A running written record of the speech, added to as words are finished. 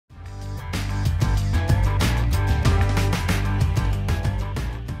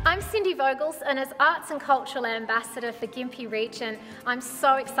Gympie Vogels, and as Arts and Cultural Ambassador for Gympie Region, I'm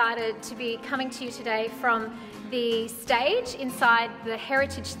so excited to be coming to you today from the stage inside the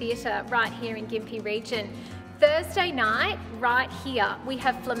Heritage Theatre right here in Gympie Region. Thursday night, right here, we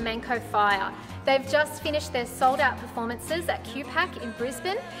have Flamenco Fire. They've just finished their sold-out performances at QPAC in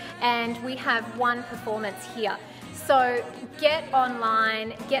Brisbane, and we have one performance here. So get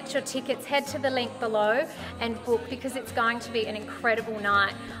online, get your tickets, head to the link below and book, because it's going to be an incredible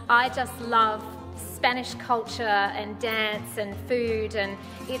night. I just love Spanish culture and dance and food, and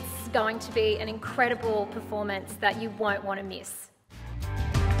it's going to be an incredible performance that you won't want to miss.